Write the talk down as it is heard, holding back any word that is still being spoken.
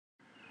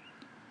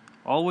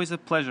Always a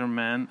pleasure,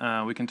 man.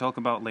 We can talk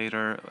about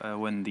later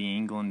when the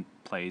England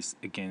plays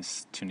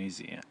against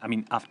Tunisia. I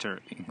mean, after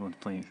England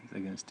plays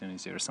against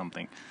Tunisia or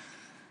something.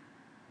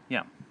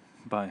 Yeah.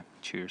 Bye.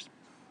 Cheers.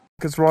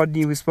 Because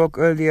Rodney, we spoke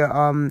earlier.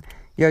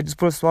 Yeah, just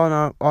post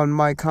one on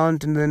my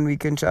account and then we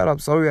can chat up.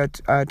 Sorry, I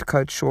had to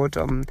cut short.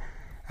 I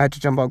had to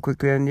jump out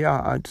quickly, and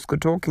yeah, I just got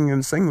talking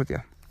and sing with you.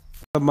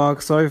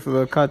 Mark, sorry for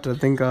the cut. I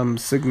think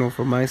signal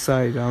from my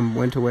side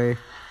went away.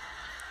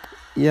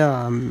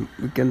 Yeah,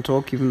 we can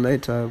talk even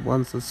later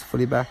once it's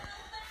fully back.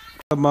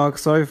 Mark,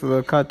 sorry for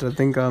the cut. I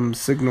think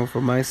signal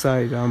from my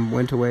side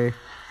went away.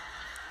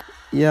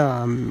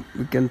 Yeah,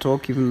 we can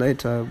talk even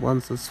later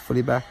once it's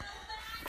fully back.